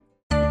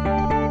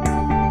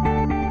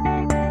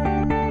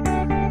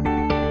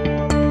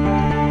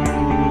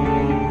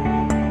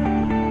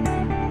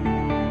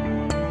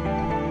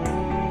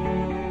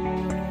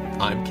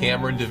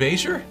Kameron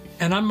DeVasher.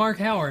 And I'm Mark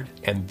Howard.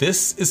 And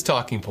this is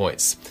Talking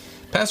Points.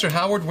 Pastor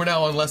Howard, we're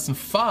now on Lesson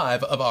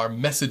 5 of our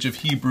Message of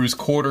Hebrews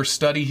quarter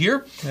study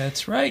here.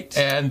 That's right.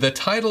 And the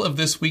title of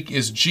this week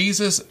is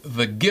Jesus,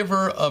 the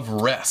Giver of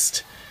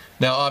Rest.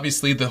 Now,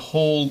 obviously, the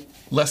whole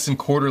lesson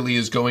quarterly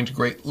is going to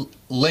great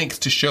lengths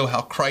to show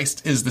how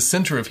Christ is the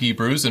center of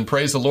Hebrews. And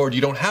praise the Lord,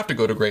 you don't have to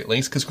go to great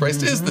lengths because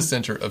Christ is the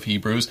center of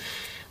Hebrews.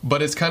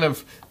 But it's kind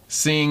of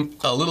seeing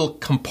a little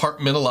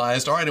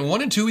compartmentalized. All right, in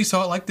 1 and 2 we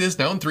saw it like this.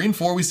 Now in 3 and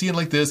 4 we see it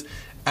like this,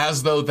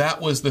 as though that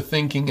was the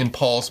thinking in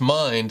Paul's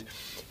mind.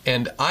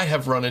 And I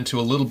have run into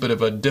a little bit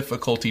of a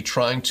difficulty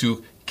trying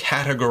to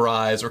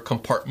categorize or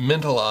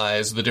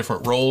compartmentalize the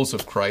different roles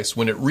of Christ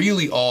when it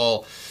really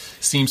all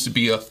seems to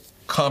be a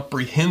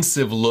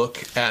comprehensive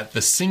look at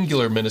the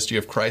singular ministry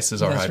of Christ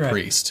as our high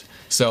priest.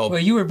 So, well,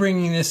 you were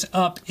bringing this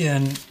up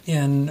in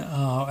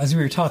as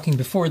we were talking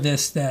before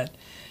this, that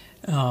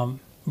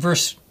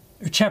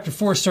chapter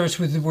 4 starts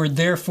with the word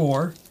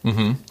therefore.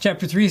 Mm-hmm.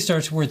 Chapter 3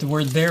 starts with the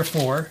word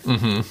therefore.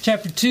 Mm-hmm.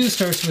 Chapter 2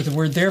 starts with the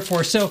word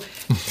therefore. So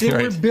right.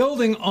 We're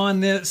building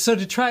on this. So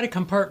to try to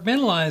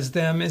compartmentalize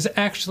them is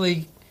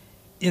actually,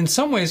 in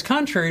some ways,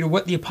 contrary to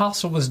what the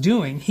apostle was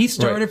doing. He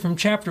started from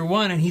chapter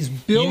 1 and he's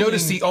building. You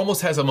notice he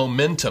almost has a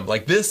momentum,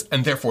 like this,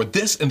 and therefore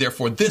this,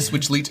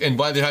 which leads, and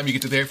by the time you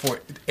get to therefore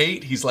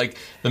 8, he's like,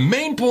 the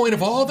main point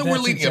of all that we're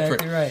leading exactly up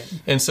to.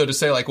 Right. And so to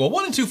say like, well,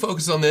 1 and 2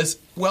 focus on this,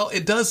 well,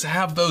 it does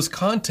have those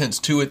contents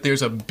to it.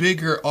 There's a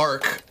bigger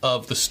arc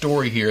of the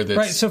story here that's...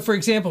 Right, so for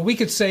example, we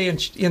could say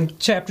in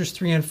chapters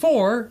 3 and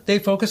 4, they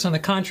focus on the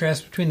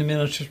contrast between the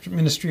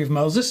ministry of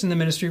Moses and the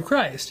ministry of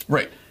Christ.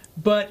 Right.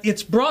 But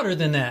it's broader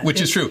than that.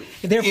 Which is true.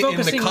 They're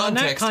focusing on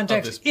that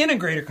context in a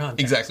greater context.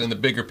 Exactly, in the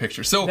bigger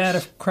picture. So that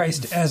of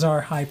Christ as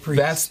our high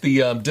priest. That's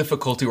the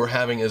difficulty we're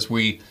having as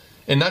we,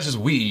 and not just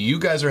we, you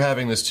guys are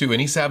having this too.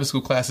 Any Sabbath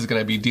school class is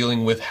going to be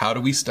dealing with how do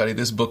we study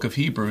this book of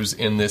Hebrews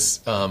in this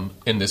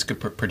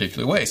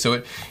particular way. So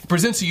it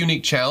presents a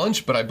unique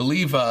challenge, but I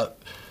believe the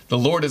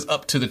Lord is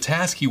up to the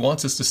task. He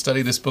wants us to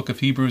study this book of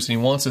Hebrews, and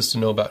He wants us to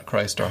know about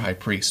Christ, our high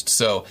priest.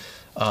 So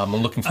I'm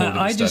looking forward to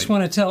the I study. just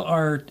want to tell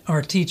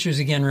our teachers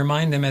again,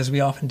 remind them, as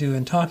we often do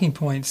in Talking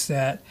Points,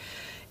 that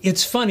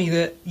it's funny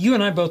that you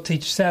and I both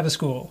teach Sabbath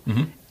school.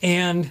 Mm-hmm.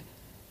 And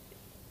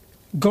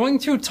going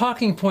through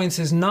Talking Points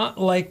is not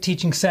like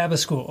teaching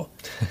Sabbath school.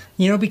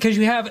 Because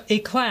you have a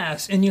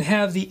class and you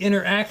have the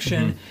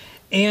interaction. Mm-hmm.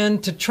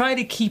 And to try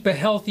to keep a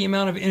healthy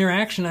amount of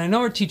interaction, I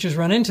know our teachers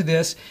run into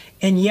this,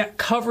 and yet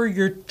cover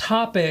your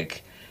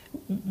topic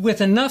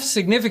with enough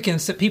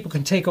significance that people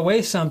can take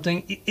away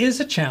something is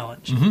a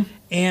challenge. Mm-hmm.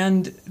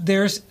 And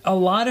there's a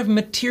lot of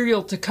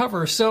material to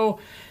cover. So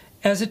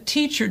as a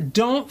teacher,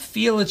 don't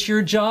feel it's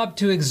your job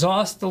to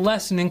exhaust the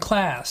lesson in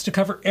class, to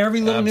cover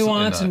every little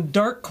nuance and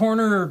dark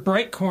corner or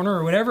bright corner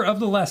or whatever of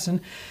the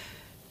lesson.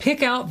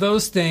 Pick out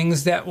those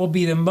things that will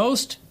be the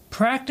most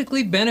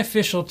practically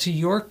beneficial to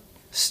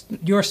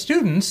your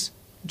students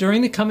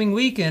during the coming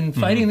week and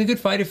fighting the good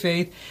fight of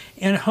faith,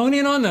 and hone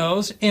in on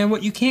those. And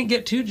what you can't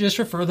get to, just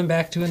refer them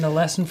back to in the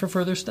lesson for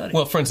further study.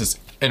 Well, for instance,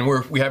 and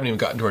we haven't even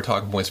gotten to our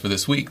talking points for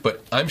this week,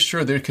 but I'm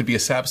sure there could be a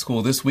Sabbath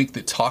school this week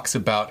that talks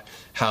about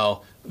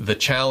how the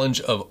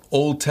challenge of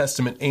Old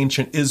Testament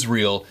ancient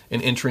Israel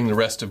in entering the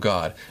rest of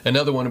God.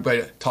 Another one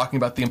about talking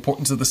about the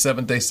importance of the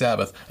seventh-day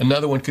Sabbath.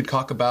 Another one could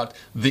talk about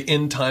the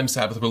end-time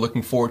Sabbath we're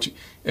looking forward to.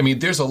 I mean,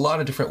 there's a lot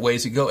of different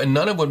ways to go, and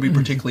none of them would be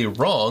particularly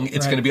wrong.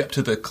 It's going to be up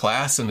to the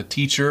class and the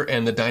teacher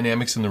and the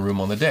dynamics in the room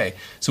on the day.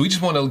 So we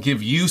just want to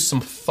give you some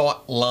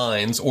thought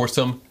lines or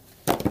some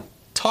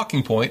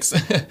talking points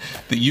that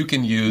you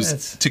can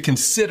use to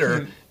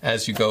consider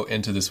as you go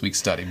into this week's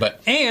study.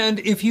 And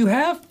if you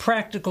have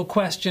practical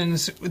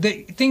questions,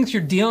 things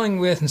you're dealing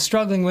with and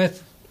struggling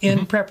with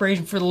in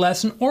preparation for the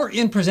lesson, or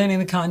in presenting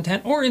the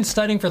content, or in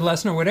studying for the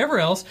lesson, or whatever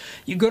else,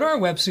 you go to our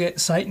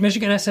website,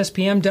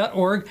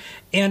 michigansspm.org,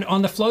 and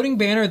on the floating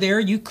banner there,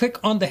 you click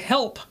on the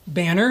Help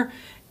banner.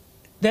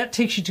 That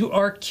takes you to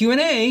our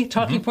Q&A,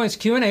 Talking Points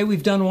Q&A.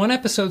 We've done one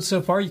episode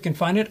so far. You can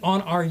find it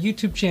on our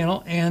YouTube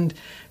channel, and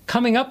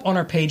coming up on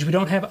our page, we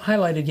don't have it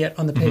highlighted yet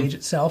on the page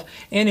itself.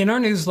 And in our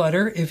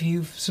newsletter, if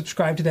you've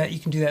subscribed to that, you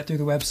can do that through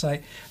the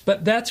website.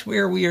 But that's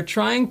where we are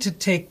trying to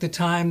take the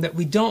time that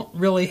we don't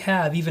really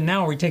have. Even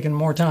now, we're taking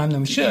more time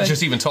than we should.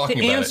 Just even talking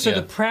about it. To answer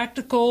the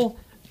practical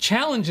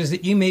challenges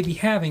that you may be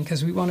having,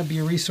 because we want to be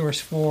a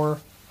resource for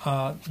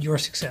your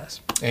success.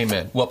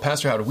 Amen. Well,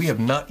 Pastor Howard, we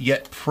have not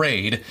yet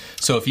prayed,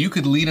 so if you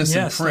could lead us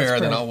in prayer,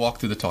 then I'll walk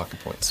through the talking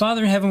points.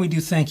 Father in heaven, we do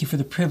thank you for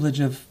the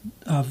privilege of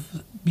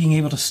being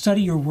able to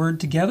study your word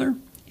together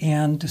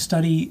and to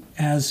study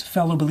as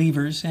fellow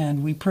believers.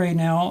 And we pray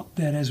now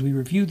that as we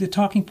review the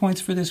talking points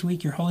for this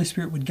week, your Holy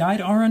Spirit would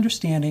guide our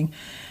understanding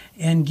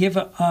and give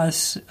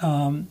us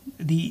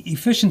the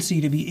efficiency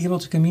to be able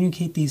to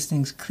communicate these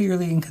things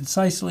clearly and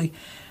concisely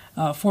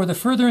for the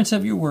furtherance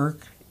of your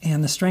work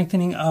and the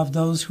strengthening of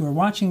those who are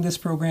watching this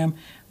program.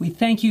 We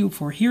thank you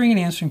for hearing and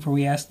answering, for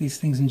we ask these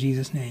things in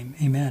Jesus' name.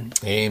 Amen.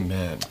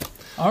 Amen.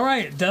 All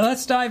right,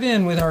 let's dive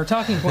in with our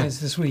talking points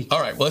this week. All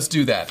right, well, let's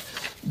do that.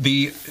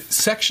 The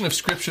section of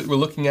Scripture that we're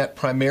looking at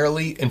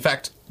primarily, in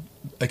fact,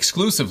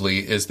 exclusively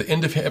is the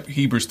end of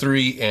Hebrews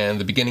 3 and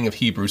the beginning of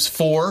Hebrews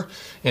 4.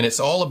 And it's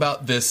all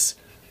about this,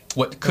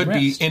 what could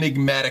be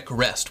enigmatic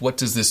rest. What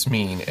does this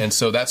mean? And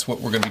so that's what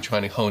we're going to be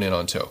trying to hone in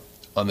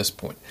on this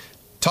point.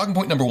 Talking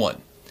point number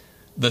 1.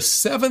 The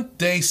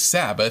seventh-day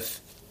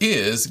Sabbath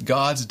is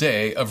God's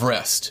day of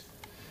rest.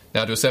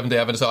 Now, to a Seventh-day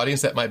Adventist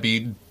audience, that might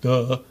be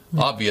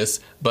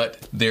obvious,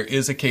 but there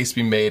is a case to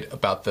be made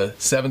about the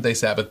seventh-day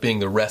Sabbath being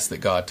the rest that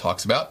God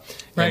talks about.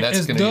 Right, and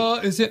that's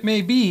as as it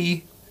may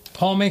be,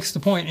 Paul makes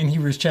the point in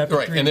Hebrews chapter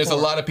 3 Right, and there's a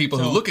lot of people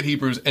who look at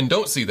Hebrews and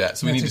don't see that,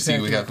 so we need to see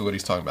exactly what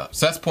he's talking about.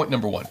 So that's point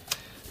number 1.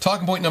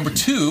 Talking point number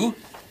 2,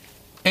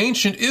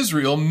 ancient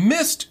Israel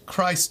missed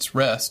Christ's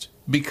rest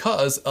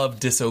because of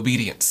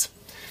disobedience.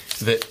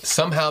 That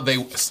somehow they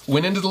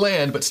went into the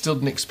land but still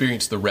didn't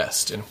experience the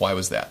rest, and why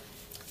was that?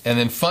 And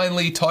then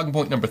finally, talking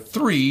point number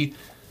 3,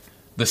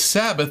 the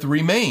Sabbath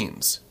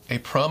remains a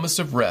promise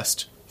of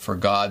rest for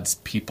God's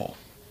people.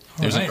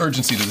 There's an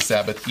urgency to the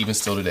Sabbath even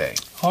still today.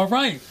 All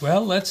right.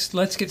 Well, let's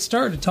get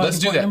started. Talking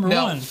point number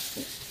 1.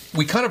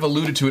 We kind of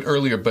alluded to it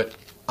earlier, but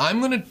I'm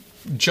going to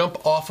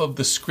jump off of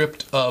the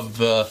script of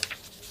the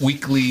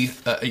weekly,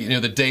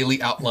 the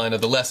daily outline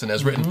of the lesson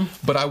as written,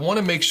 but I want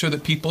to make sure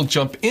that people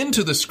jump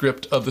into the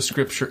script of the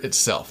scripture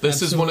itself.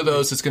 This is one of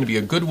those that's going to be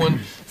a good one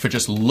for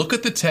just look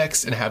at the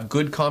text and have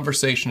good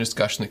conversation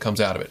discussion that comes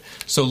out of it.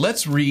 So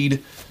let's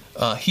read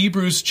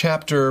Hebrews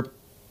chapter,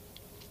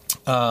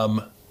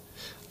 let's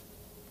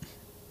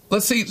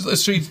read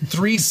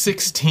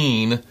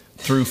 3:16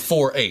 through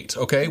 4:8,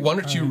 okay? Why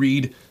don't you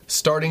read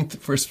starting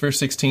verse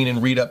 16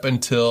 and read up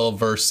until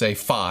verse, say,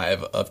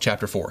 5 of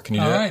chapter 4. Can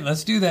you do that? All right,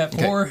 let's do that.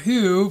 Okay. For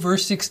who,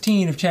 verse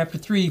 16 of chapter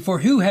 3, for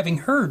who, having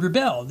heard,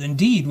 rebelled?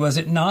 Indeed, was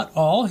it not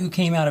all who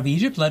came out of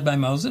Egypt led by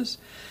Moses?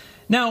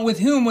 Now, with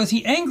whom was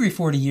he angry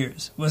 40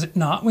 years? Was it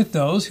not with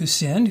those who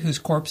sinned, whose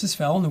corpses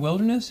fell in the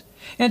wilderness?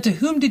 And to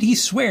whom did he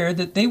swear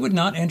that they would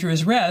not enter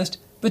his rest,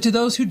 but to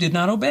those who did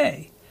not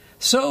obey?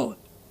 So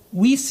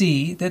we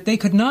see that they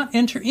could not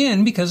enter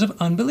in because of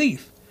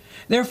unbelief.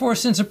 Therefore,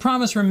 since a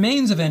promise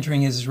remains of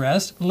entering his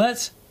rest,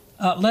 let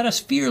us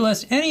fear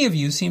lest any of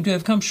you seem to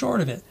have come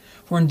short of it.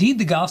 For indeed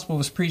the gospel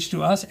was preached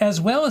to us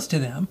as well as to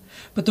them,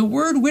 but the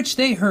word which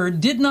they heard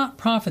did not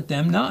profit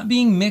them, not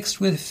being mixed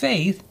with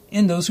faith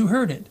in those who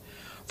heard it.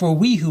 For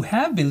we who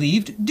have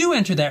believed do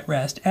enter that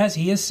rest, as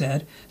he has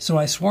said, So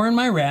I swore in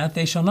my wrath,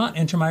 they shall not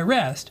enter my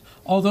rest,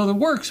 although the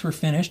works were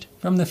finished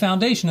from the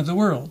foundation of the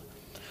world.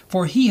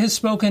 For he has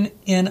spoken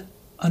in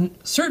a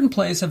certain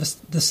place of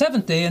the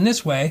seventh day in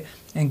this way,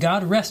 and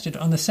God rested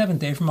on the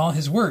seventh day from all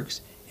his works.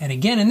 And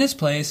again in this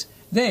place,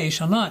 they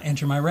shall not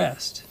enter my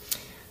rest.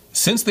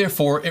 Since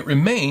therefore it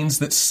remains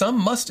that some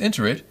must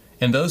enter it,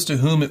 and those to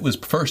whom it was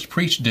first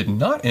preached did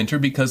not enter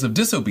because of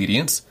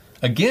disobedience,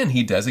 again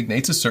he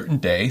designates a certain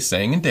day,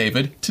 saying in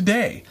David,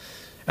 Today,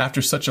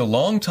 after such a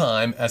long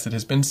time as it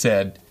has been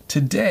said,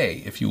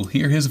 Today, if you will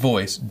hear his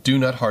voice, do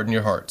not harden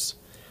your hearts.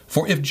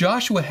 For if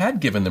Joshua had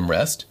given them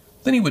rest,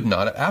 then he would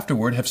not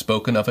afterward have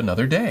spoken of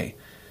another day.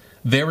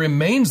 There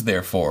remains,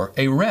 therefore,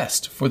 a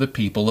rest for the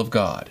people of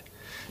God.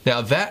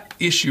 Now that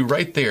issue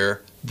right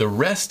there, the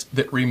rest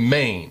that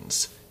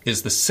remains,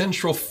 is the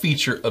central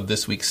feature of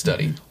this week's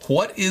study.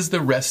 What is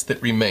the rest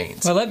that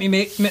remains? Well, let me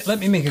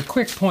make a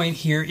quick point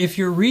here. If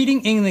you're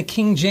reading in the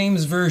King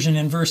James Version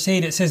in verse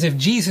 8, it says if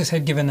Jesus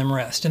had given them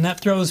rest, and that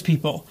throws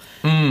people.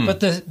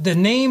 But the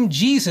name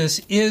Jesus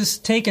is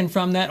taken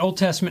from that Old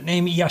Testament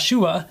name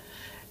Yeshua,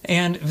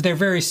 and they're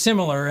very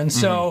similar. And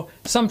so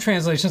some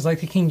translations, like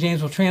the King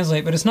James, will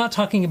translate, but it's not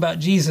talking about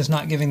Jesus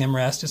not giving them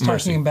rest. It's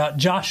talking about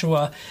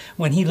Joshua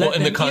when he led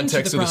them into the promised land. In the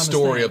context of the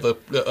story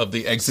of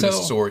the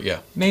Exodus story, yeah.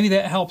 Maybe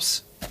that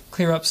helps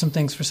clear up some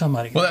things for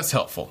somebody. Well, that's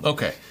helpful.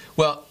 Okay.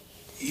 Well,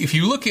 if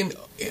you look in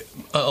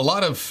a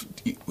lot of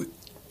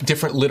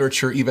different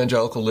literature,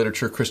 evangelical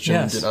literature,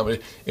 Christian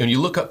denomination, and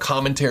you look up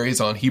commentaries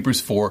on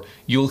Hebrews 4,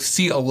 you'll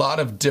see a lot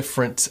of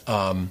different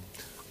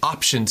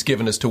options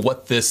given as to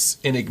what this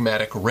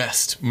enigmatic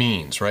rest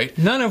means, right?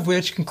 None of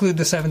which conclude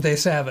the seventh-day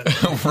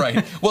Sabbath.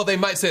 Right. Well, they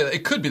might say that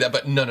it could be that,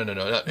 but no.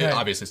 Right.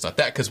 Obviously, it's not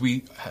that, because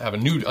we have a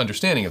new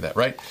understanding of that,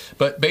 right?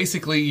 But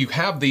basically, you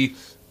have the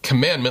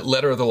commandment,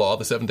 letter of the law,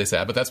 the seventh-day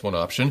Sabbath. That's one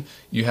option.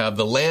 You have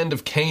the land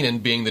of Canaan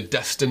being the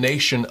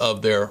destination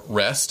of their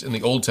rest in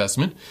the Old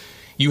Testament.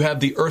 You have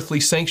the earthly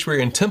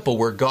sanctuary and temple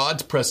where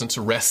God's presence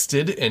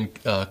rested and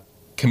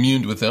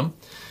communed with them.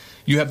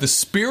 You have the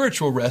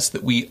spiritual rest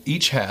that we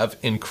each have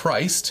in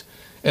Christ,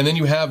 and then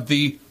you have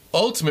the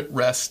ultimate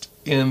rest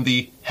in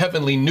the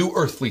heavenly new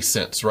earthly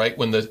sense, right?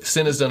 When the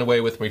sin is done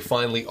away with, we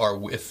finally are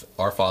with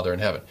our Father in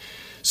heaven.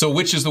 So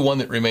which is the one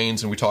that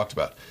remains, and we talked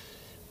about.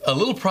 A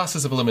little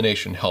process of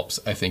elimination helps,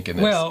 I think, in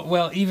this.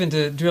 Well, even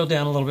to drill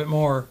down a little bit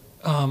more,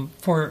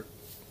 for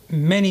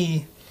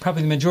many,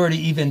 probably the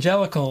majority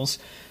evangelicals,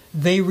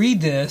 they read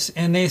this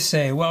and they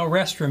say, well,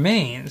 rest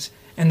remains.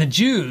 And the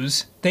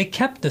Jews, they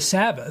kept the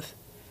Sabbath.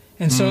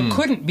 And so it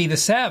couldn't be the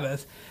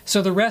Sabbath.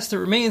 So the rest that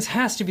remains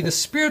has to be the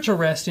spiritual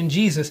rest in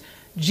Jesus.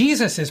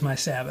 Jesus is my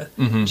Sabbath.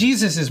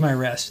 Jesus is my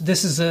rest.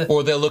 This is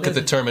Or they'll look at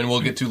the term, and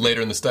we'll get to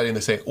later in the study, and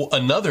they say, well,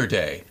 another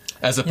day.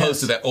 as opposed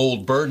to that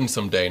old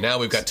burdensome day. Now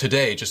we've got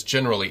today, just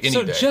generally any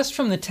day. So just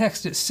from the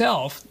text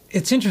itself,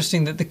 it's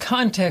interesting that the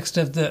context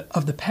of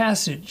the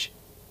passage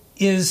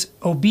is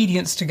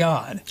obedience to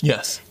God.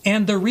 Yes.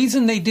 And the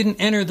reason they didn't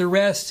enter the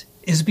rest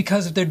is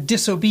because of their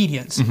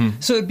disobedience.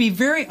 So it'd be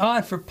very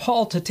odd for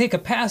Paul to take a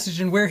passage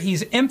in where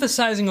he's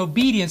emphasizing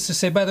obedience to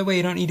say, by the way,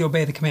 you don't need to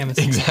obey the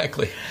commandments.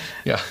 Exactly.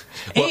 Yeah.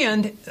 Well,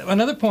 and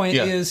another point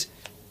is,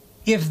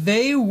 if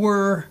they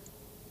were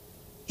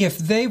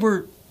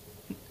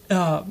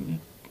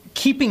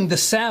keeping the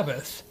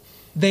Sabbath,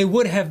 they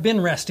would have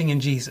been resting in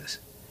Jesus.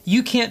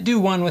 You can't do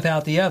one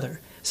without the other.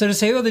 So to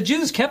say, the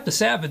Jews kept the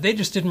Sabbath, they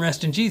just didn't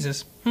rest in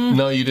Jesus.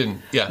 No, you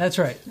didn't. Yeah. That's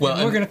right. Well,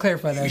 and we're going to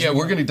clarify that. Yeah,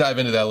 we're going to dive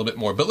into that a little bit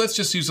more. But let's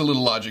just use a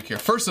little logic here.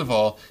 First of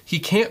all, he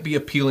can't be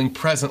appealing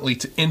presently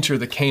to enter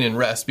the Canaan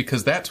rest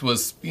because that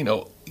was,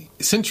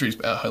 centuries,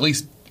 at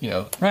least,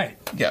 Right.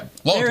 Yeah,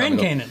 long They're time in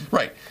ago. Canaan.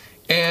 Right.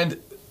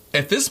 And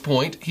at this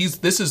point,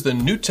 this is the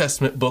New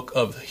Testament book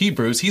of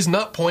Hebrews. He's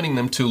not pointing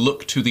them to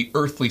look to the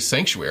earthly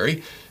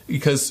sanctuary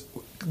because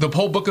the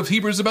whole book of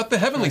Hebrews is about the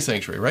heavenly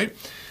sanctuary, right?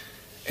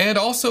 And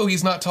also,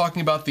 he's not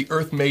talking about the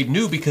earth made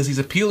new because he's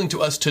appealing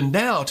to us to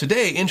now,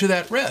 today, enter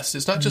that rest.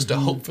 It's not just a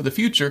hope for the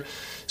future.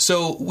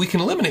 So we can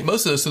eliminate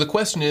most of those. So the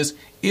question is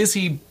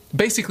he,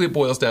 basically it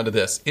boils down to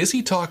this. Is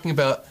he talking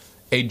about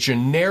a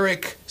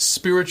generic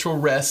spiritual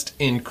rest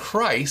in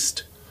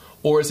Christ,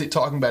 or is he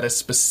talking about a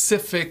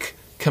specific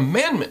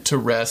commandment to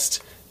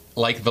rest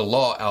like the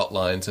law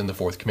outlines in the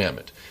fourth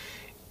commandment?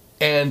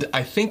 And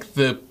I think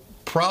the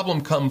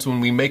problem comes when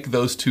we make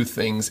those two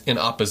things in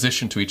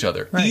opposition to each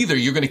other. Right. Either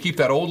you're going to keep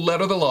that old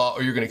letter of the law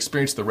or you're going to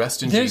experience the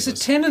rest in Jesus. There's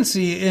a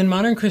tendency in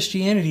modern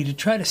Christianity to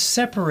try to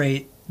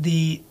separate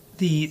the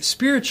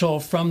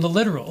spiritual from the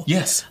literal.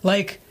 Yes.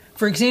 Like,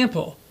 for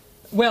example,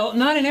 well,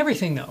 not in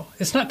everything, though.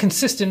 It's not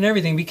consistent in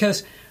everything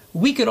because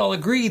we could all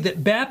agree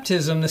that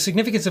baptism, the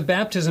significance of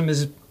baptism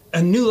is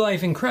a new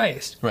life in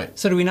Christ. Right.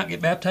 So do we not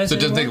get baptized So it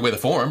doesn't anymore? take away the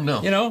form,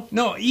 no.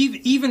 No,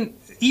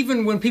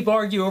 even when people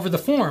argue over the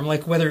form,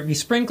 like whether it be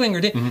sprinkling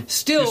or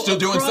still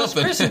doing across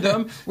something.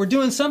 Christendom, we're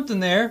doing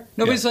something there.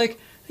 Nobody's like,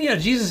 yeah,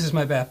 Jesus is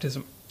my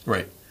baptism.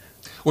 Right.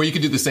 Or you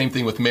could do the same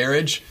thing with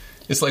marriage.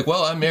 It's like,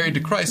 well, I'm married to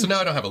Christ, so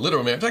now I don't have a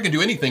literal marriage. I can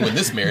do anything with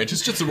this marriage.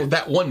 It's just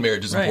that one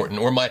marriage is important.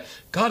 Or my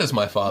God is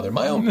my father.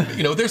 My own,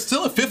 there's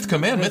still a fifth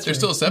commandment. There's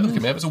still a seventh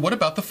commandment. So what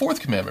about the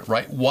fourth commandment,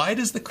 right? Why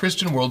does the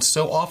Christian world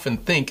so often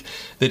think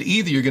that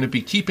either you're going to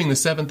be keeping the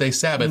seventh-day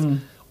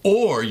Sabbath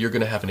or you're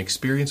going to have an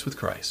experience with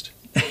Christ?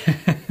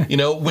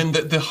 When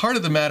the heart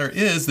of the matter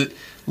is that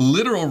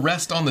literal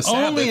rest on the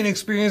Sabbath. Only an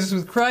experience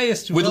with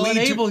Christ will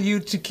enable you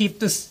to keep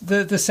the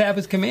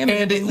Sabbath commandment.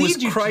 And it was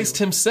Christ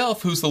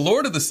himself, who's the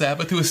Lord of the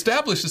Sabbath, who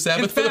established the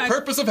Sabbath for the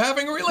purpose of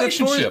having a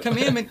relationship. The fourth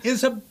commandment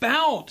is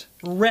about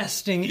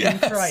resting in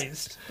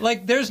Christ.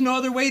 Like, there's no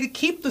other way to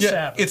keep the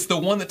Sabbath. It's the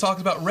one that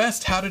talks about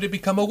rest. How did it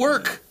become a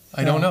work?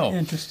 I don't know.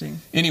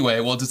 Interesting. Anyway,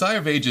 well, Desire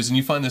of Ages, and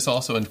you find this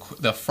also in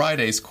the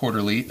Friday's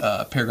Quarterly,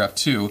 paragraph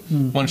 2.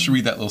 Why don't you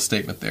read that little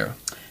statement there?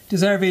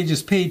 Desire of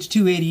Ages, page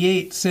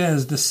 288,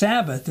 says, "The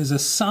Sabbath is a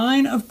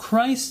sign of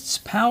Christ's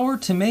power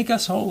to make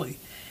us holy,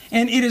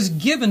 and it is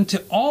given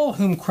to all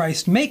whom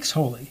Christ makes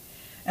holy.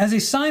 As a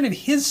sign of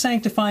his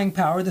sanctifying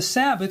power, the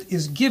Sabbath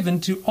is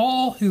given to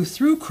all who,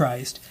 through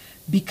Christ,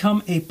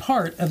 become a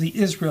part of the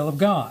Israel of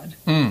God."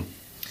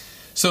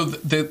 So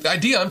the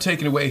idea I'm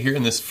taking away here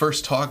in this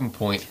first talking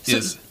point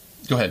is...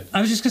 Go ahead.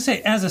 I was just going to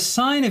say, as a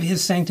sign of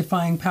his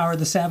sanctifying power,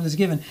 the Sabbath is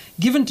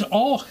given to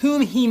all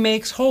whom he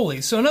makes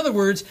holy. So in other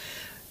words,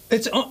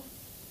 it's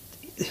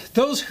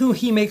those who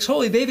he makes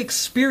holy, they've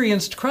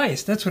experienced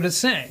Christ. That's what it's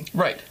saying.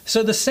 Right.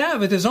 So the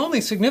Sabbath is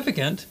only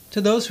significant to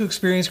those who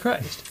experience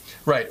Christ.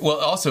 Right. Well,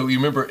 also, you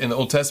remember in the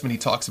Old Testament, he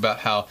talks about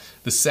how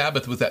the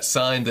Sabbath was that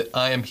sign that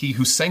I am he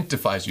who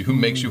sanctifies you, who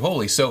makes you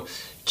holy. So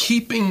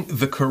keeping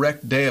the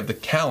correct day of the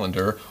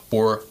calendar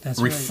or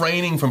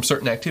refraining from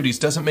certain activities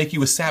doesn't make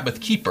you a Sabbath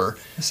keeper.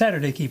 A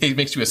Saturday keeper. It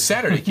makes you a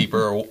Saturday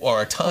keeper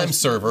or a time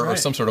server or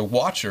some sort of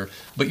watcher,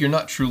 but you're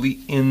not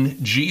truly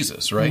in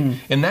Jesus, right?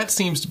 And that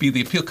seems to be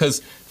the appeal, because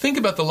think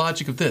about the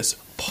logic of this.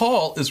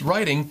 Paul is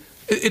writing...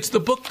 It's the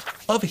book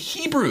of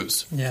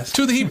Hebrews. Yes.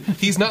 To the Hebrews.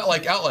 He's not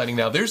like outlining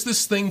now. There's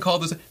this thing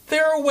called this.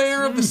 They're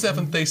aware of the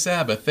seventh-day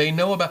Sabbath. They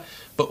know about.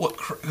 But what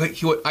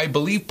I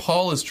believe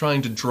Paul is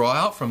trying to draw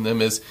out from them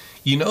is,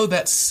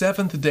 that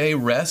seventh-day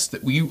rest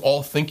that we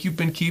all think you've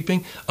been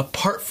keeping,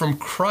 apart from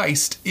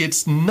Christ,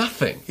 it's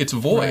nothing. It's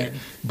void. Right.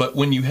 But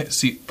when you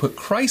put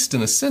Christ in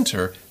the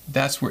center,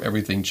 that's where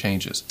everything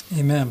changes.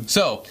 Amen.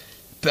 So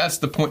that's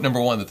the point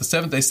number one, that the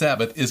seventh-day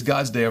Sabbath is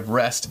God's day of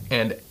rest,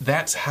 and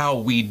that's how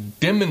we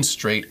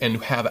demonstrate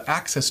and have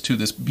access to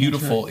this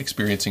beautiful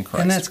experience in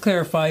Christ. And that's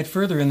clarified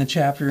further in the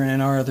chapter and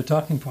in our other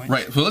talking points.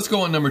 Right. So let's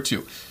go on number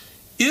 2.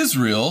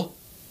 Israel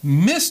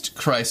missed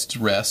Christ's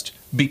rest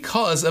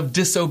because of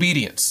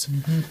disobedience.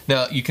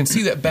 Now, you can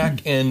see that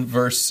back in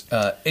verse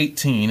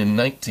 18 and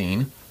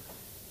 19,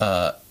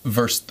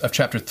 verse of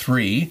chapter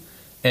 3.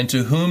 "And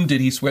to whom did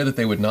he swear that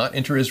they would not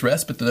enter his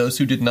rest, but to those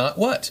who did not"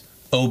 what?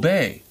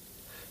 "Obey."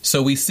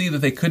 So we see that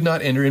they could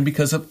not enter in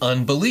because of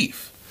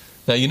unbelief.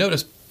 Now, you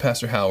notice,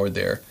 Pastor Howard,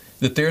 there,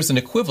 that there's an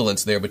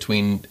equivalence there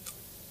between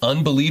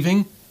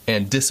unbelieving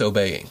and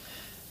disobeying.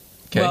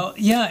 Okay? Well,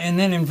 yeah, and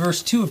then in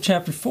verse 2 of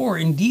chapter 4,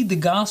 indeed the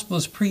gospel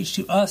is preached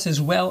to us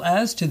as well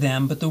as to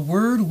them, but the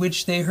word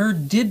which they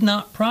heard did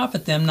not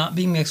profit them, not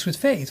being mixed with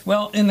faith.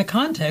 Well, in the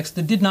context,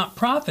 the did not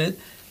profit,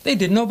 they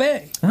didn't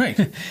obey.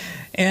 Right.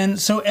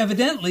 And so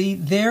evidently,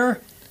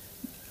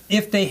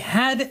 if they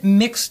had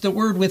mixed the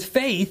word with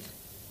faith,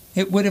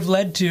 it would have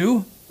led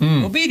to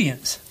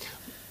obedience.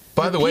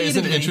 By the way,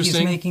 isn't it Repeatedly,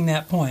 interesting he's making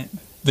that point.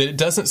 that it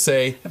doesn't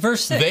say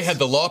Verse 6. they had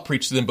the law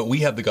preached to them, but we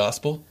had the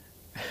gospel?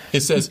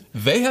 It says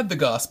they had the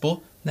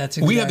gospel. That's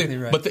we had exactly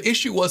right. But the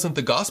issue wasn't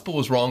the gospel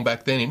was wrong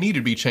back then. It needed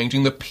to be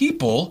changing. The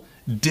people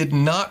did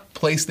not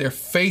place their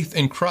faith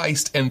in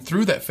Christ and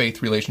through that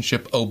faith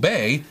relationship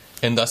obey,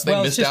 and thus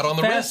they missed out on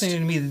the rest. It's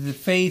fascinating to me that the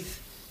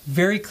faith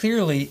very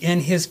clearly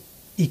in his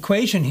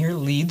equation here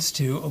leads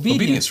to obedience.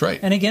 Obedience, right.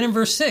 And again in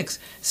verse 6,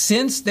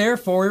 since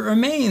therefore it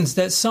remains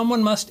that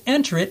someone must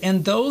enter it,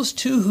 and those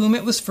to whom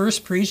it was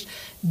first preached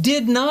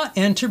did not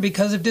enter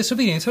because of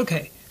disobedience.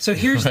 Okay, so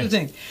here's the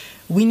thing.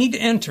 We need to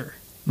enter.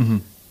 Mm-hmm.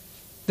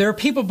 There are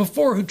people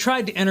before who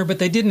tried to enter, but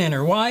they didn't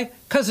enter. Why?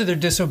 Because of their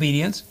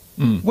disobedience.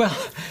 Well,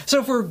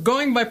 so if we're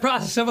going by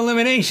process of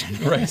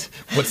elimination, right?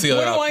 What's the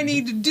other what do I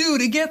need to do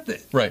to get there?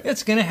 Right.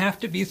 It's going to have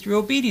to be through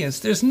obedience.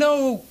 There's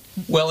no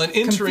Well, in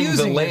entering the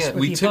confusing this land,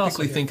 with we the typically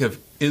apostle think of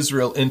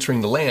Israel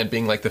entering the land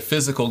being like the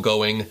physical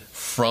going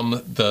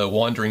from the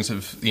wanderings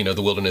of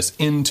the wilderness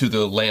into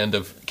the land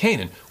of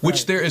Canaan, which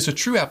Right. there is a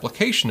true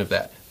application of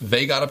that.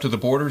 They got up to the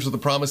borders of the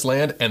promised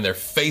land and their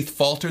faith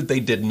faltered.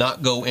 They did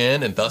not go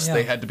in, and thus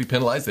they had to be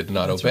penalized. They did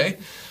not obey. right.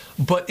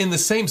 But in the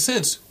same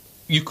sense,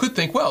 you could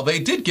think, well, they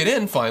did get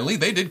in finally.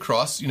 They did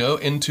cross,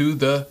 into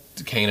the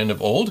Canaan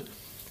of old.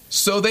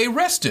 So they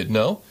rested,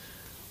 no?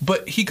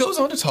 But he goes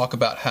on to talk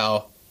about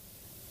how,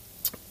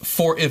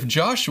 for if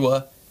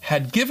Joshua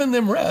had given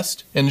them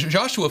rest, and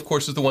Joshua, of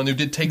course, is the one who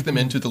did take them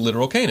into the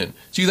literal Canaan.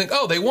 So you think,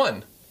 oh, they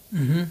won.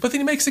 Mm-hmm. But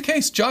then he makes the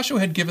case, Joshua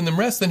had given them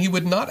rest, then he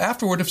would not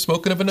afterward have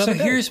spoken of another day.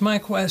 So here's my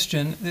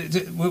question,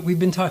 what we've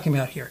been talking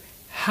about here.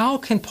 How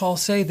can Paul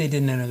say they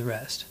didn't enter the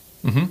rest?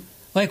 Mm-hmm.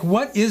 Like,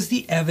 what is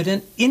the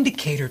evident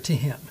indicator to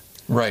him?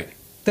 Right.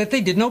 That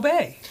they didn't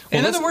obey. Well,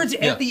 in other words,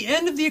 at the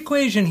end of the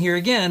equation here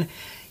again,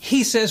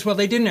 he says, well,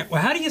 they didn't enter.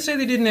 Well, how do you say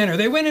they didn't enter?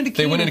 They went into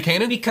Canaan. They went into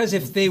Canaan? Because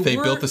if they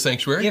built the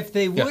sanctuary? If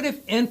they would have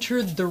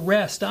entered the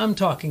rest I'm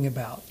talking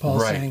about,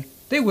 Paul's Right. saying,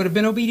 they would have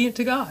been obedient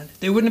to God.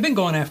 They wouldn't have been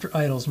going after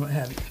idols and what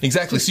have you.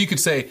 Exactly. So you could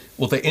say,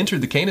 well, they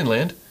entered the Canaan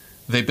land.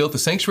 They built the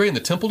sanctuary and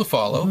the temple to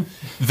follow.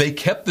 Mm-hmm. They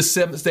kept the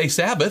seventh-day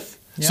Sabbath.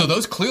 Yep. So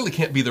those clearly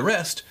can't be the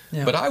rest.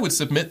 Yep. But I would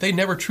submit they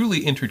never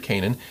truly entered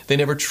Canaan. They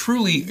never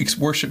truly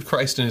worshipped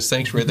Christ in his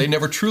sanctuary. They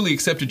never truly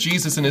accepted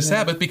Jesus in his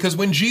Sabbath, because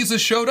when Jesus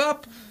showed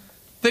up,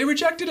 they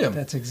rejected him.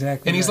 That's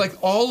exactly And he's right. like,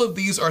 all of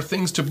these are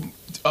things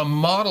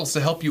models to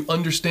help you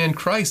understand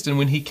Christ. And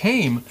when he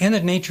came... And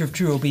the nature of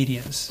true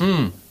obedience.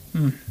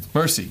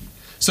 Mercy.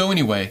 So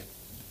anyway,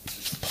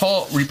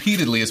 Paul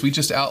repeatedly, as we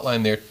just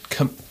outlined there,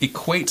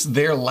 equates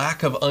their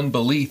lack of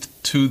unbelief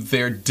to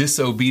their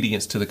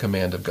disobedience to the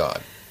command of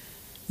God.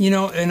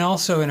 And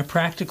also in a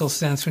practical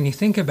sense, when you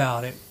think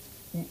about it,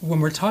 when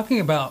we're talking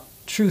about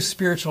true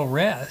spiritual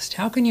rest,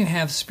 how can you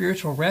have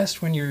spiritual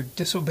rest when you're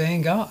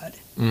disobeying God?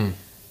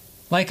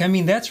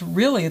 That's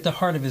really at the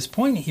heart of his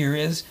point here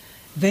is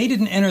they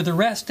didn't enter the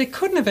rest. They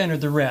couldn't have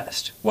entered the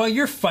rest. While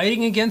you're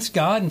fighting against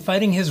God and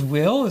fighting his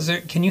will,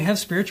 can you have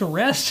spiritual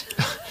rest?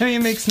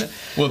 It makes no...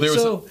 Well, there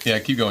was...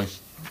 keep going.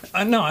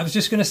 No, I was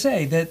just going to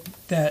say that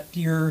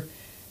the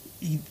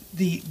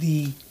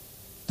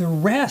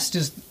rest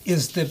is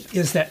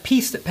that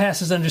peace that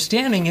passes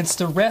understanding. It's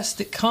the rest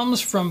that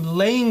comes from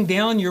laying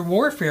down your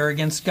warfare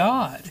against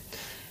God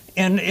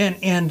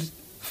and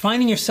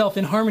finding yourself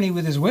in harmony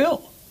with his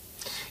will.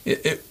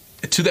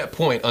 To that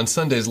point, on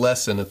Sunday's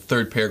lesson, the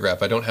third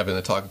paragraph, I don't have it in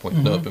the talking point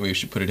note, but we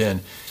should put it in.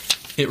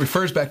 It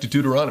refers back to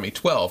Deuteronomy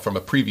 12 from a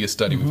previous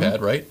study we've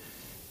had, right?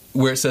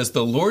 Where it says,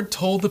 the Lord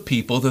told the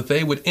people that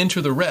they would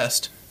enter the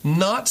rest,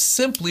 not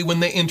simply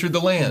when they entered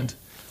the land.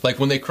 Like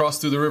when they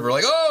crossed through the river,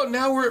 like, oh,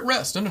 now we're at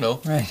rest.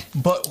 No. Right.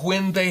 But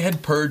when they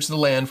had purged the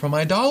land from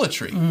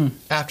idolatry.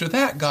 After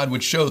that, God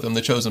would show them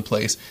the chosen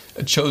place,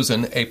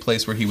 a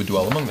place where he would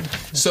dwell among them.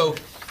 So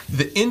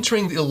the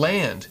entering the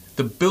land,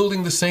 the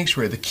building the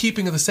sanctuary, the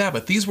keeping of the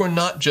Sabbath, these were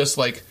not just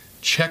like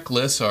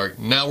checklists or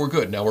now we're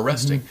good, now we're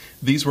resting.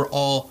 These were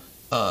all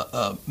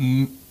not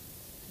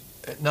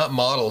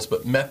models,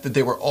 but method.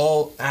 They were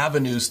all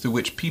avenues through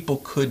which people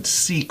could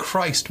see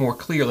Christ more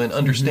clearly and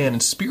understand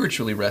and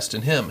spiritually rest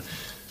in him.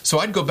 So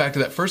I'd go back to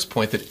that first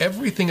point that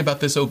everything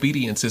about this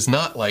obedience is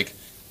not like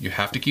you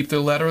have to keep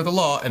the letter of the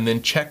law and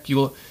then check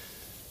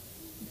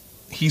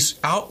He's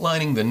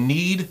outlining the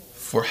need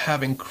for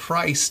having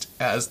Christ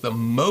as the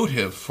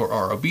motive for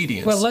our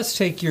obedience. Well, let's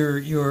take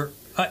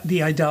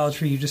the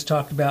idolatry you just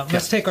talked about.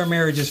 Let's take our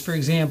marriages, for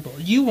example.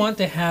 You want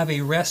to have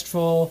a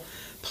restful,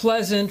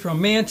 pleasant,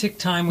 romantic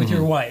time with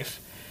your wife.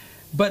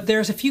 But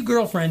there's a few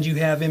girlfriends you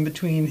have in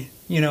between,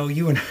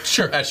 you and...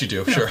 Sure, as you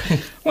do, sure.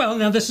 Well,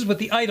 now this is what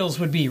the idols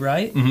would be,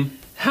 right? Mm-hmm.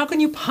 How can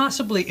you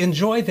possibly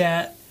enjoy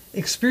that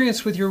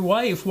experience with your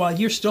wife while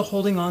you're still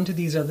holding on to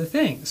these other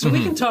things? So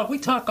we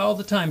talk all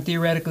the time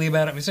theoretically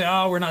about it. We say,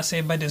 we're not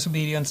saved by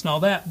disobedience and all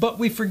that, but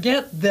we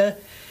forget the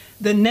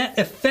net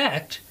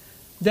effect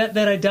that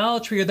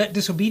idolatry or that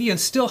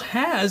disobedience still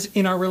has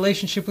in our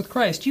relationship with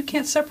Christ. You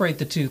can't separate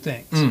the two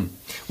things.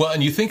 Well,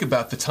 and you think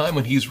about the time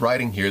when he's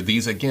writing here,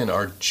 these, again,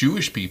 are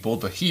Jewish people,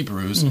 the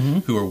Hebrews,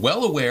 who are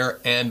well aware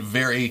and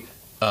very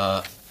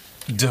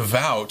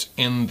devout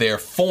in their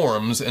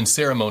forms and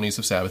ceremonies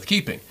of Sabbath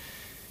keeping.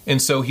 And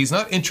so he's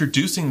not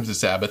introducing them to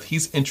Sabbath,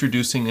 he's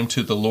introducing them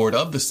to the Lord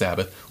of the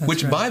Sabbath,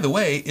 which, by the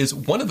way, is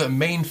one of the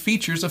main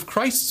features of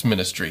Christ's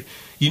ministry.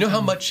 You know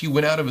how much he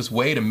went out of his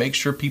way to make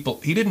sure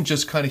people, he didn't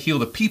just kind of heal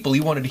the people, he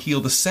wanted to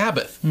heal the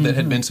Sabbath that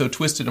had been so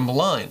twisted and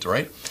maligned,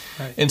 right?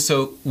 And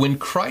so when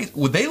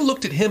they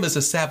looked at him as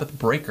a Sabbath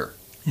breaker.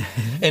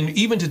 And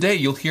even today,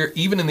 you'll hear,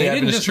 even in the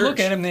Adventist Church... They didn't just look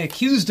at him, they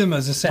accused him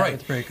as a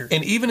Sabbath breaker.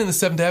 And even in the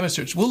Seventh Adventist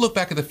Church, we'll look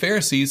back at the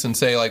Pharisees and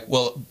say, like,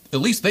 well,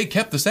 at least they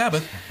kept the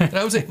Sabbath. And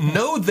I would say,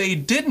 no, they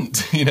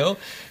didn't,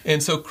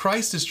 And so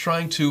Christ is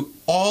trying to,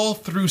 all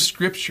through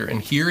Scripture, and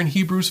here in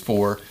Hebrews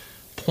 4,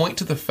 point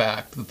to the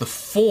fact that the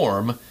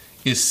form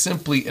is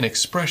simply an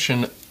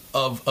expression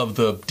of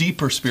the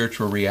deeper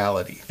spiritual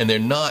reality. And they're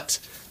not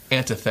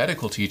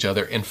antithetical to each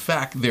other. In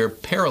fact, they're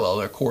parallel,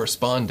 they're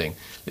corresponding.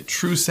 That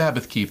true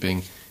Sabbath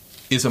keeping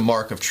is a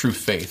mark of true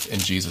faith in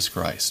Jesus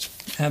Christ.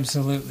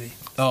 Absolutely.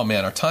 Oh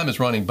man, our time is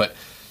running, but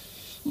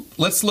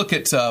let's look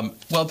at,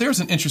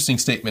 there's an interesting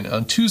statement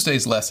on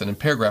Tuesday's lesson in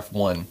paragraph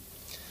 1.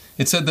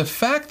 It said, the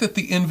fact that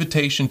the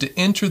invitation to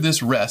enter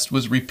this rest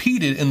was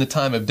repeated in the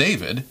time of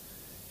David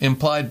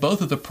implied both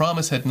that the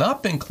promise had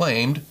not been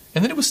claimed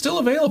and that it was still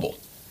available.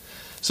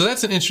 So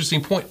that's an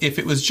interesting point. If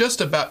it was just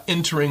about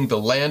entering the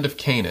land of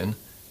Canaan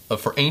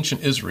for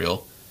ancient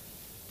Israel,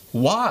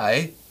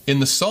 why in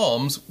the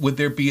Psalms would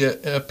there be an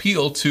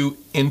appeal to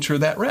enter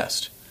that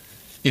rest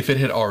if it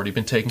had already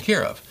been taken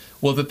care of?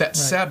 Well, that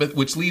Sabbath,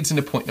 which leads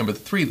into point number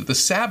 3, that the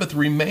Sabbath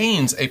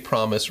remains a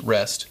promised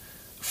rest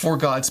for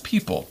God's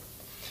people.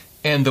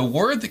 And the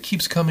word that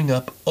keeps coming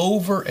up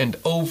over and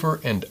over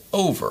and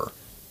over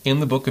in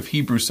the book of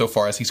Hebrews so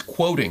far, as he's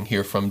quoting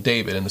here from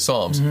David in the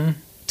Psalms,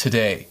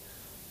 today.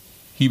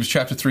 Hebrews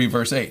chapter 3,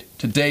 verse 8.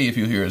 Today, if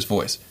you hear his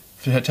voice.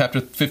 Chapter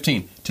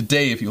 15.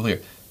 Today, if you'll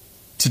hear.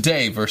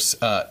 Today, verse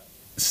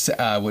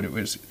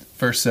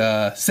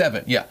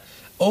 7. Yeah.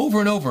 Over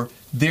and over,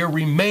 there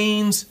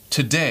remains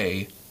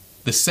today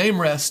the same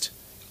rest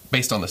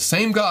based on the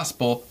same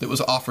gospel that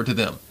was offered to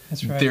them.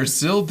 That's right. There's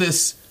still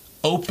this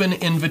open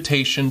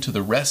invitation to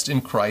the rest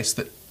in Christ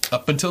that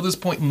up until this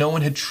point no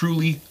one had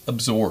truly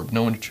absorbed.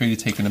 No one had truly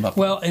taken them up.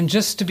 Well, and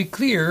just to be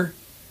clear,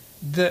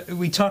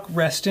 we talk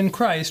rest in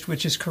Christ,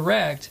 which is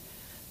correct,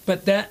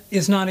 but that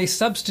is not a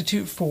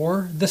substitute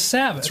for the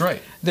Sabbath. That's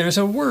right. There's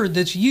a word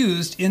that's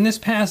used in this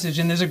passage,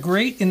 and there's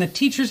in the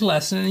teacher's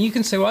lesson, and you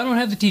can say, well, I don't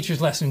have the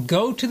teacher's lesson.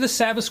 Go to the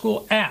Sabbath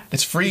School app.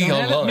 It's free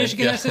online.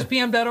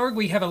 MichiganSSPM.org.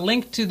 We have a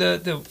link to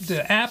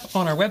the app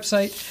on our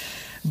website.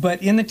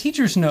 But in the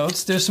teacher's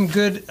notes, there's some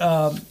good,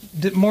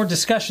 more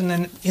discussion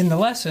than in the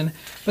lesson.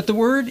 But the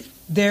word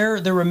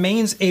there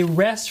remains a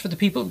rest for the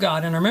people of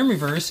God. And our memory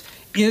verse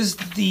is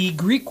the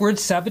Greek word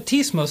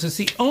sabbatismos. It's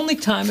the only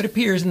time it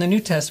appears in the New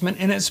Testament,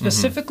 and it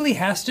specifically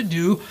has to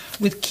do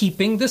with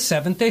keeping the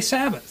seventh-day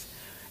Sabbath.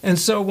 And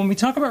so when we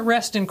talk about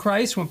rest in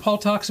Christ, when Paul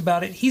talks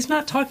about it, he's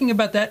not talking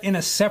about that in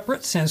a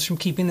separate sense from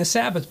keeping the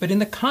Sabbath, but in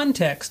the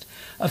context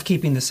of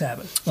keeping the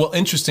Sabbath. Well,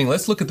 interesting.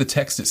 Let's look at the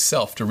text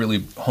itself to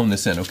really hone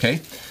this in,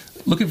 okay?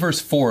 Look at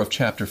verse 4 of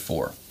chapter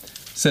 4. It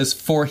says,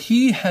 "For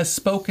he has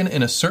spoken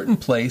in a certain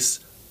place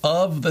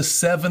of the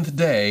seventh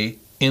day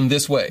in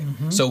this way."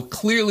 So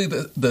clearly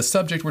the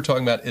subject we're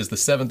talking about is the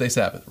seventh-day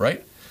Sabbath,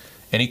 right?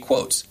 And he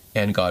quotes,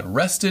 "And God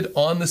rested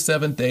on the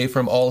seventh day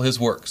from all his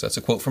works." That's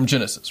a quote from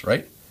Genesis,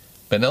 right?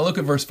 But now look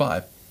at verse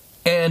 5.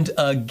 "And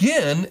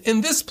again in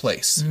this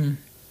place."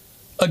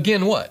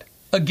 Again what?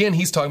 Again,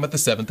 he's talking about the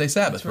seventh-day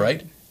Sabbath,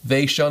 right?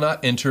 "They shall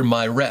not enter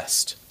my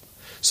rest."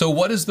 So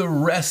what is the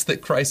rest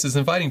that Christ is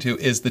inviting to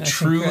is the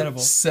true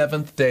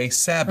seventh-day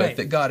Sabbath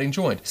that God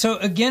enjoined. So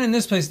again, in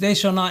this place, they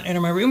shall not enter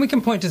my rest. And we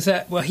can point to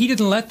that, well, he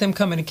didn't let them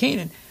come into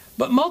Canaan.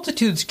 But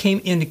multitudes came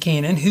into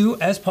Canaan who,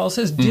 as Paul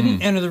says,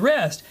 didn't enter the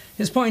rest.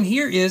 His point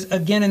here is,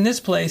 again, in this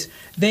place,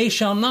 they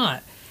shall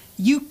not.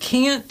 You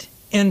can't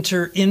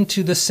enter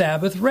into the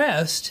Sabbath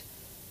rest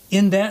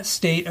in that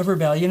state of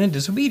rebellion and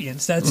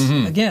disobedience. That's,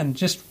 again,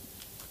 just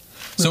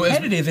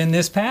repetitive in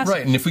this passage.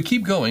 Right, and if we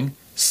keep going,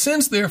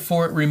 "Since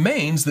therefore it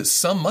remains that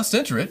some must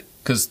enter it,"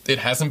 because it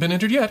hasn't been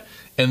entered yet,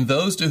 "and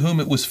those to whom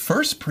it was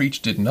first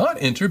preached did not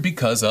enter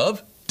because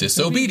of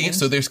disobedience."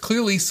 So there's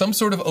clearly some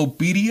sort of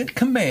obedient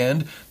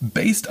command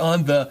based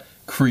on the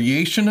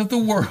creation of the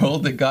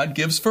world that God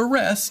gives for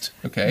rest,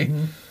 okay?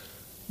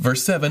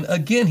 Verse 7,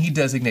 "Again he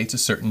designates a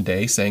certain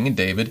day, saying in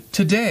David,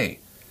 'Today,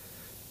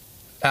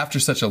 after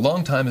such a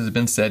long time as has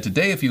been said,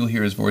 today if you will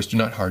hear his voice, do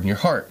not harden your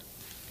heart.'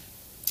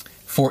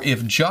 For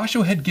if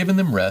Joshua had given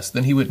them rest,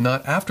 then he would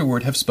not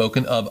afterward have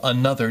spoken of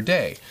another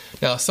day.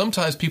 Now,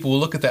 sometimes people will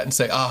look at that and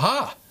say,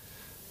 aha,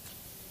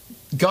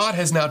 God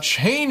has now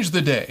changed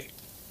the day.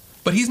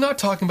 But he's not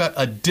talking about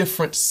a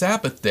different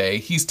Sabbath day.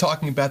 He's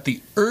talking about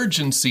the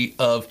urgency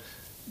of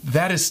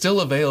that is still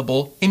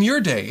available in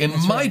your day, in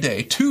my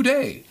day,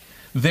 today.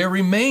 There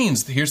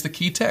remains, here's the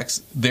key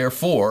text,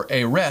 therefore,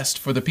 a rest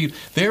for the people.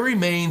 There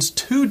remains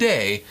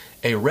today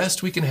a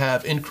rest we can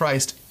have in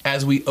Christ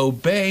as we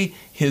obey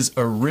his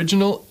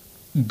original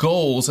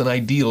goals and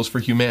ideals for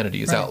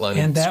humanity, as outlined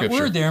in Scripture. And that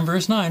word there in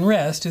verse 9,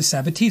 rest, is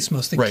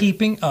sabbatismos, the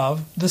keeping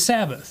of the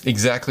Sabbath.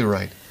 Exactly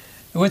right.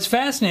 What's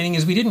fascinating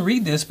is we didn't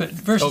read this, but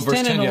verse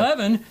 10 and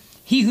 11,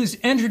 he who's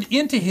entered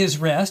into his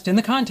rest, in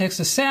the context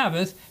of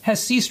Sabbath,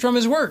 has ceased from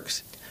his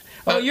works.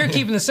 Oh, you're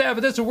keeping the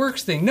Sabbath, that's a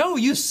works thing. No,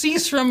 you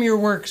cease from your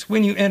works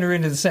when you enter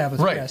into the Sabbath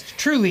rest.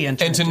 Truly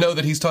enter into. And to know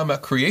that he's talking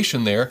about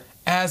creation there,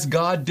 as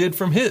God did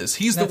from his.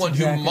 He's the one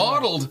who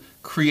modeled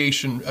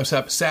creation,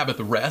 Sabbath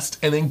rest,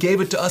 and then gave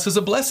it to us as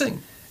a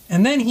blessing.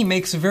 And then he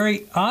makes a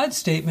very odd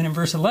statement in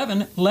verse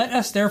 11, let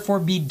us therefore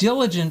be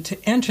diligent to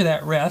enter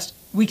that rest.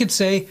 We could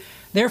say,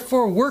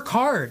 therefore work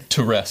hard.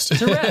 To rest.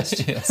 To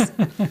rest. Yes.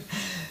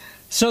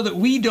 So that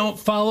we don't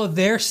follow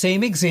their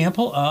same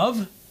example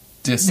of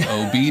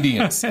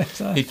disobedience.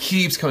 It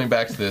keeps coming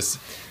back to this.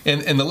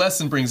 And the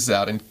lesson brings us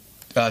out in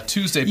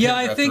Tuesday, yeah,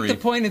 I think 3. The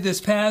point of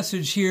this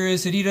passage here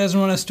is that he doesn't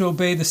want us to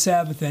obey the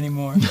Sabbath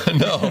anymore.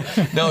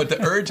 No.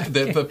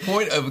 The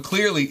point of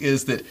clearly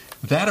is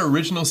that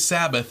original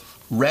Sabbath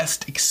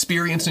rest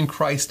experience in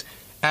Christ,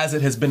 as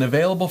it has been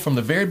available from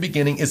the very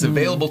beginning, is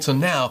available to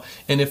now.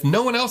 And if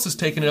no one else has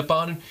taken it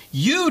upon,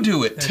 you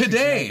do it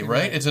today, exactly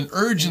right? It's an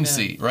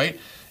urgency, right?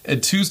 In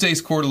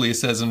Tuesday's Quarterly, it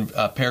says in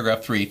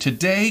paragraph 3,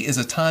 today is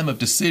a time of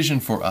decision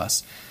for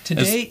us.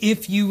 Today,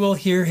 if you will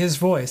hear his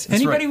voice.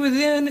 Anybody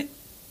within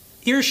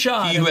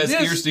earshot. He who has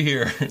ears to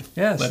hear.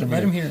 Yes, let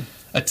him hear.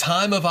 A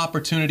time of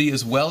opportunity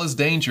as well as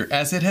danger,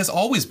 as it has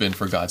always been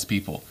for God's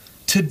people.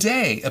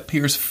 Today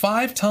appears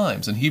 5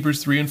 times in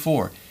Hebrews 3 and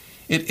 4.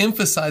 It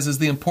emphasizes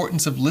the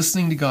importance of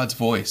listening to God's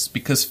voice,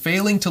 because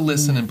failing to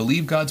listen and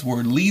believe God's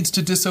word leads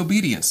to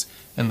disobedience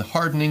and the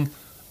hardening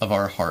of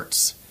our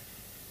hearts.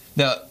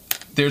 Now,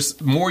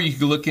 there's more you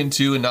can look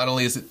into, and not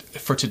only is it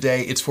for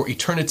today, it's for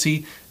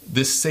eternity.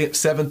 This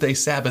seventh-day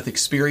Sabbath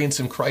experience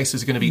in Christ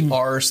is going to be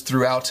ours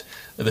throughout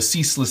the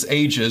ceaseless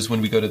ages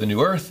when we go to the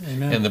new earth.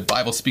 Amen. And the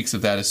Bible speaks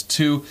of that as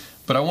too.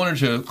 But I wanted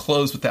to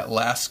close with that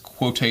last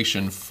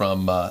quotation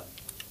from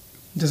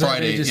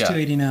Friday. Just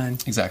 289.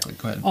 Exactly.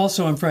 Go ahead.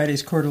 Also on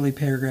Friday's Quarterly,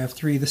 paragraph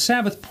 3, the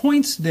Sabbath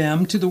points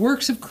them to the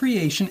works of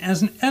creation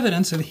as an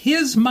evidence of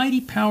his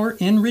mighty power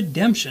in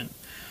redemption.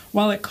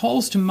 While it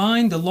calls to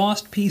mind the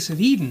lost peace of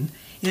Eden,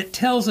 it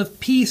tells of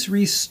peace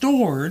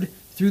restored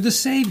through the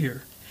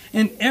Savior.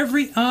 And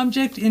every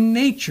object in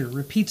nature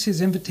repeats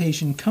his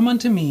invitation, come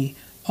unto me,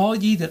 all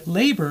ye that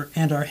labor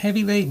and are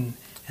heavy laden,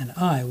 and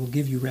I will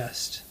give you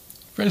rest.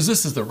 Friends,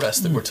 this is the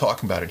rest that we're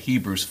talking about in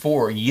Hebrews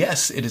 4.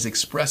 Yes, it is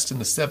expressed in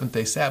the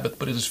seventh-day Sabbath,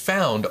 but it is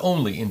found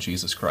only in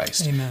Jesus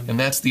Christ. Amen. And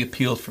that's the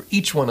appeal for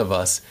each one of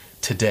us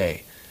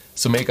today.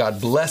 So may God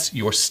bless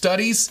your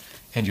studies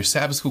and your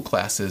Sabbath school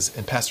classes.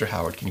 And Pastor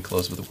Howard, can you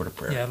close with a word of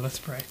prayer? Yeah, let's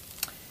pray.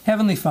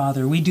 Heavenly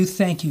Father, we do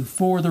thank you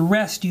for the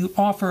rest you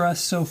offer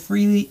us so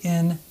freely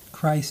in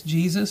Christ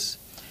Jesus.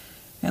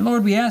 And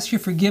Lord, we ask your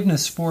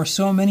forgiveness for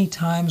so many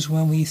times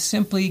when we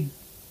simply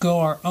go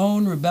our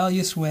own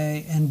rebellious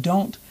way and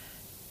don't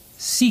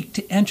seek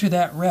to enter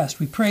that rest.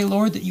 We pray,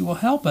 Lord, that you will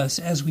help us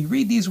as we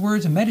read these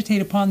words and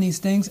meditate upon these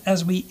things,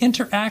 as we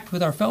interact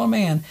with our fellow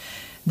man,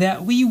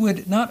 that we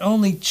would not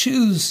only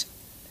choose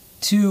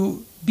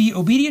to be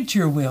obedient to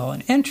your will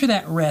and enter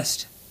that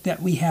rest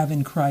that we have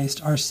in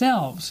Christ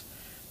ourselves,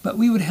 but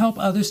we would help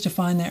others to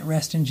find that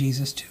rest in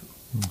Jesus too.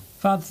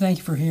 Father, thank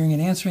you for hearing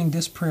and answering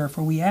this prayer,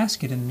 for we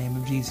ask it in the name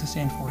of Jesus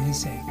and for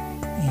his sake.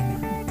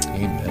 Amen.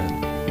 Amen.